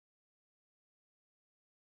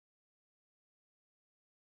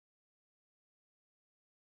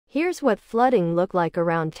Here's what flooding looked like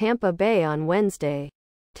around Tampa Bay on Wednesday.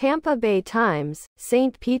 Tampa Bay Times,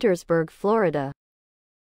 St. Petersburg, Florida.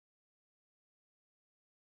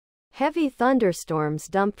 Heavy thunderstorms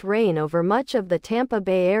dumped rain over much of the Tampa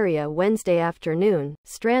Bay area Wednesday afternoon,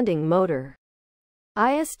 stranding motor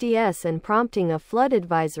ISDS and prompting a flood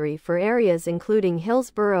advisory for areas including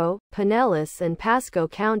Hillsborough, Pinellas and Pasco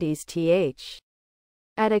counties. It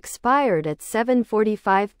expired at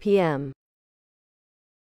 7:45 p.m.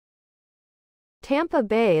 Tampa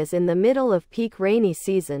Bay is in the middle of peak rainy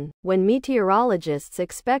season, when meteorologists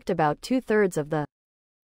expect about two-thirds of the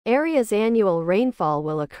area's annual rainfall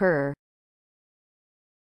will occur.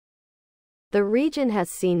 The region has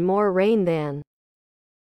seen more rain than.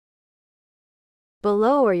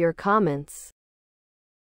 Below are your comments.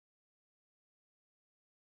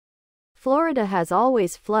 Florida has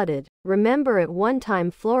always flooded. Remember, at one time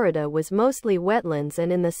Florida was mostly wetlands,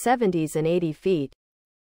 and in the 70s and 80 feet.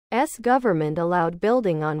 Government allowed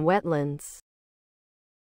building on wetlands.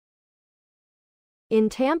 In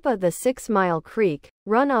Tampa, the 6 Mile Creek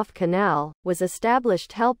runoff canal was established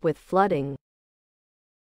to help with flooding.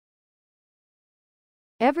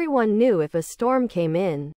 Everyone knew if a storm came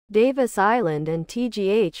in, Davis Island and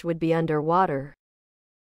TGH would be underwater.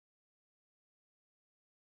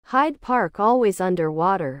 Hyde Park always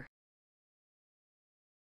underwater.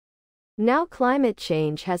 Now climate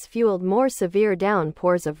change has fueled more severe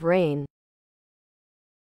downpours of rain.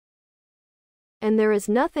 And there is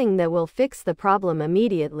nothing that will fix the problem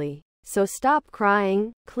immediately, so stop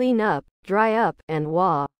crying, clean up, dry up, and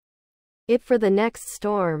it for the next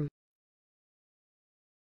storm.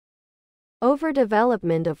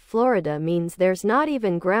 Overdevelopment of Florida means there's not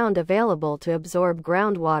even ground available to absorb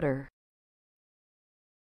groundwater.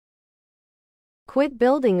 Quit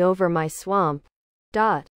building over my swamp.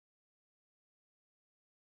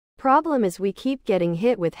 Problem is we keep getting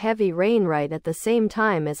hit with heavy rain right at the same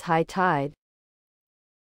time as high tide.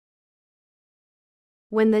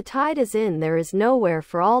 When the tide is in, there is nowhere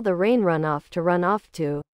for all the rain runoff to run off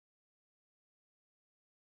to.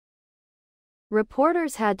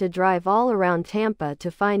 Reporters had to drive all around Tampa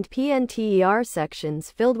to find PNTER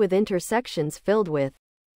sections filled with intersections filled with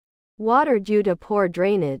water due to poor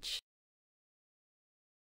drainage.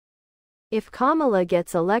 If Kamala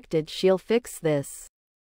gets elected, she'll fix this.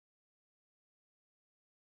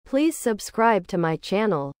 Please subscribe to my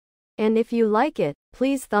channel. And if you like it,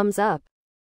 please thumbs up.